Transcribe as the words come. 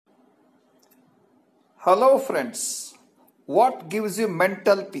Hello, friends. What gives you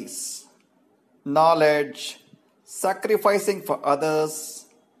mental peace? Knowledge, sacrificing for others,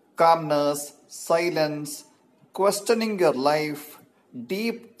 calmness, silence, questioning your life,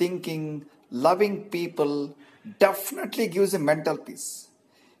 deep thinking, loving people definitely gives you mental peace.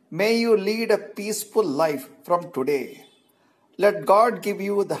 May you lead a peaceful life from today. Let God give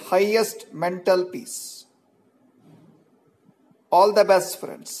you the highest mental peace. All the best,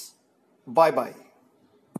 friends. Bye bye.